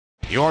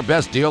Your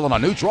best deal on a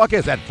new truck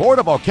is at Ford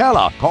of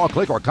Ocala. Call,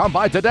 click, or come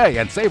by today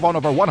and save on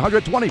over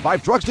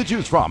 125 trucks to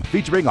choose from,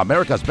 featuring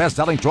America's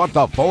best-selling truck,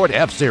 the Ford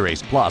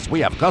F-Series. Plus,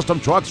 we have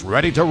custom trucks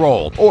ready to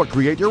roll. Or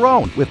create your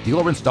own with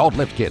dealer-installed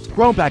lift kits,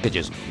 chrome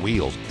packages,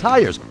 wheels,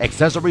 tires,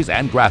 accessories,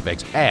 and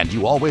graphics. And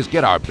you always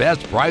get our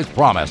best price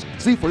promise.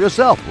 See for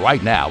yourself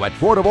right now at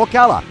Ford of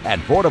Ocala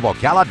and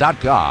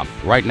FordofOcala.com.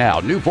 Right now,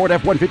 new Ford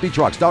F-150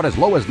 trucks start as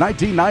low as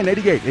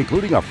 $19,988,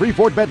 including a free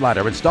Ford bed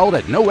liner installed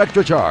at no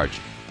extra charge.